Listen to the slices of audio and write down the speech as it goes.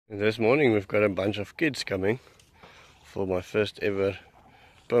This morning we've got a bunch of kids coming for my first ever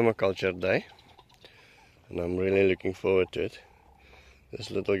permaculture day, and I'm really looking forward to it.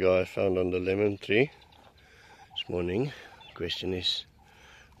 This little guy I found on the lemon tree this morning. The question is,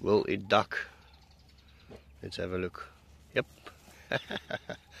 will it duck? Let's have a look. Yep.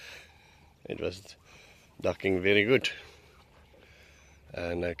 It was ducking very good.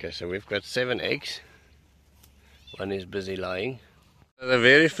 And okay, so we've got 7 eggs. One is busy lying. The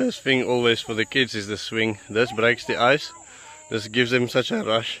very first thing always for the kids is the swing. This breaks the ice. This gives them such a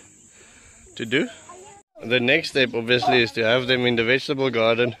rush to do. The next step obviously is to have them in the vegetable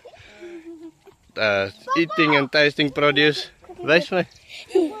garden, eating and tasting produce. Wys my.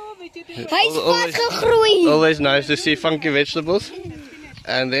 Always nice to see funky vegetables.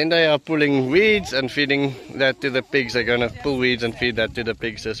 And then they are pulling weeds and feeding that to the pigs. They're going to pull weeds and feed that to the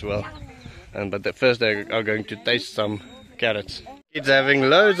pigs as well. But first they are going to taste some carrots. Kids having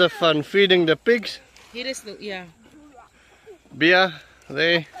loads of fun feeding the pigs. Here is the, yeah. Bia,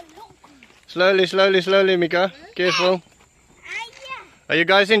 there. Slowly, slowly, slowly, Mika. Careful. Are you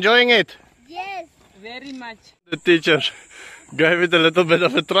guys enjoying it? Yes. Very much. The teacher gave it a little bit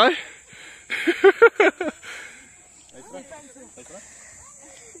of a try.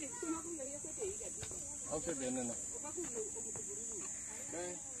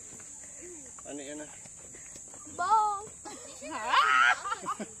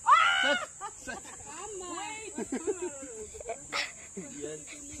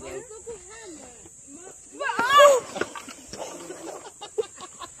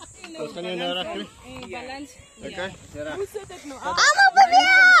 Wat gaan jullie nou raken? Balans. Oké, ja. Hoe zit het nou? Allemaal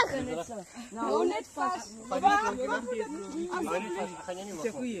beweeg! Nou, net vast. Ga je niet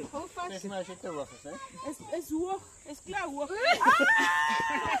wachten? Hou vast. Zeg maar als je te wachten, hè? Is hoog. Is klaar hoog.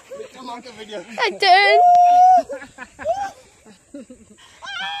 Kom maak een video.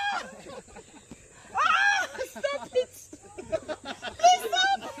 Stop it.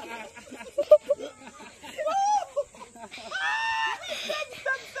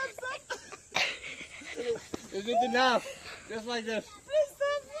 Is it enough? Just like this.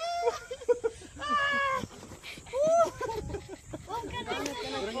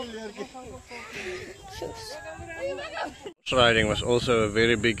 Riding was also a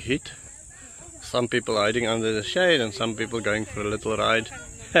very big hit. Some people hiding under the shade and some people going for a little ride.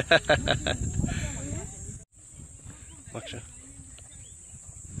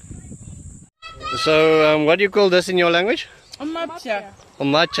 So, what do you call this in your language? Omapsha.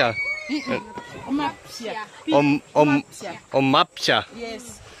 Omacha. Omapsha. Omapsha.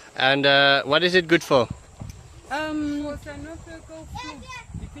 Yes. And what is it good for?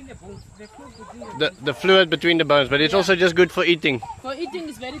 The fluid between the bones, but it's also just good for eating. For eating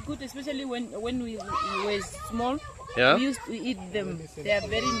is very good, especially when we were small. Yeah. We used to eat them. They are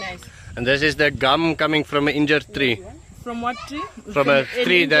very nice. And this is the gum coming from an injured tree. From what tree? From a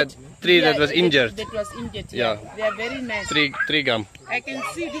tree that was injured. That was injured. Yeah. They are very nice. Tree gum. I can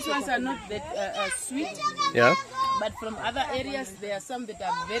see these ones are not that sweet. Yeah. But from other areas, there are some that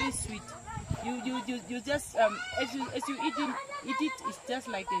are very sweet. You just as you eat it, it's just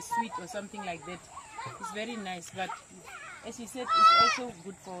like a sweet or something like that. It's very nice, but as you said, it's also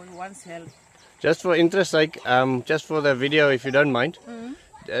good for one's health. Just for interest sake, just for the video, if you don't mind,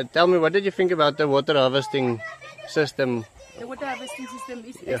 tell me, what did you think about the water harvesting system? The water harvesting system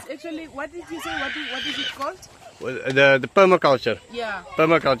is it's actually, what did you say? What is it called? Well, the permaculture. Yeah.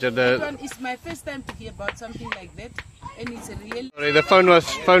 Permaculture. That one is my first time to hear about something like that, and it's a real. Sorry, the phone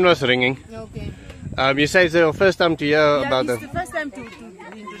was ringing. Okay. You say it's your first time to hear about it's it. the first time to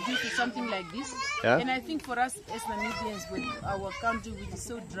be introduced to something like this. Yeah. And I think for us as Namibians, with our country which is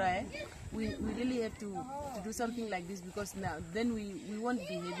so dry, we really have to do something like this, because now then we won't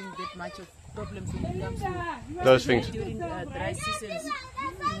be having that much of problems when it comes to Those things. During dry seasons, we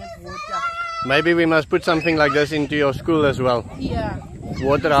have water. Maybe we must put something like this into your school as well. Yeah.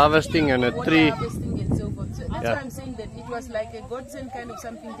 Water harvesting and a Water tree. harvesting and so forth. So that's why I'm saying that it was like a godsend kind of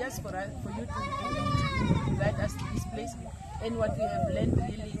something just for you to invite us to this place. And what we have learned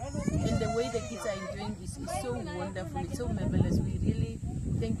really, and the way the kids are enjoying this is so wonderful. It's so marvelous. We really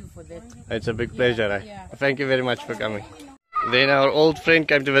thank you for that. It's a big pleasure. Eh? Yeah. Thank you very much for coming. Then our old friend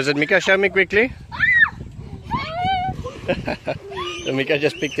came to visit. Mika, show me quickly. So Mika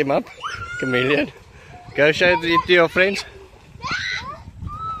just picked him up. Chameleon. Go show it to your friends.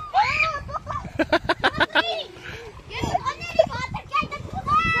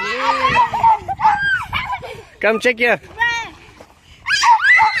 Come check here.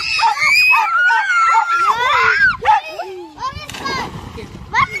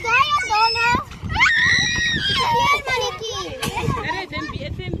 Wat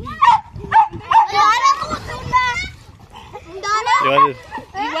want it?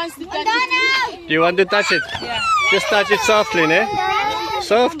 He wants to touch it. Do you want to touch it? Yeah. Just touch it softly, ne?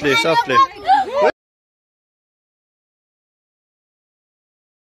 Softly, softly.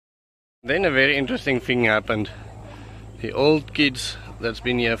 Then a very interesting thing happened. The old kids that's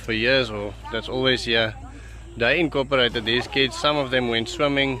been here for years, or that's always here, they incorporated these kids. Some of them went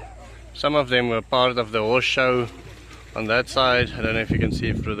swimming, some of them were part of the horse show on that side. I don't know if you can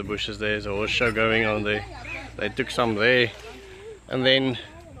see through the bushes, there's a horse show going on there. They took some there, and then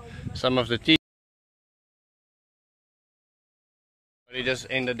some of the teachers. He just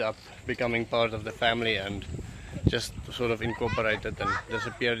ended up becoming part of the family and just sort of incorporated and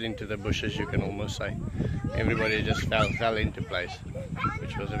disappeared into the bushes, you can almost say. Everybody just fell into place,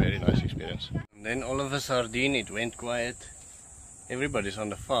 which was a very nice experience. And then all of a sudden it went quiet. Everybody's on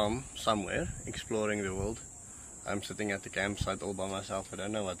the farm somewhere exploring the world. I'm sitting at the campsite all by myself. I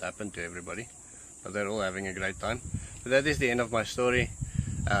don't know what happened to everybody, but they're all having a great time. But that is the end of my story.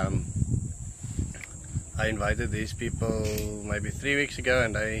 I invited these people maybe 3 weeks ago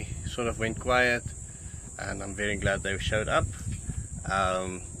and they sort of went quiet, and I'm very glad they showed up.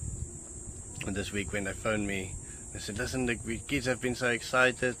 And this week when they phoned me, they said, listen, the kids have been so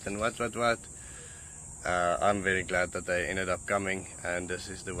excited and what. I'm very glad that they ended up coming, and this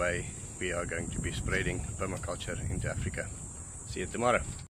is the way we are going to be spreading permaculture into Africa. See you tomorrow.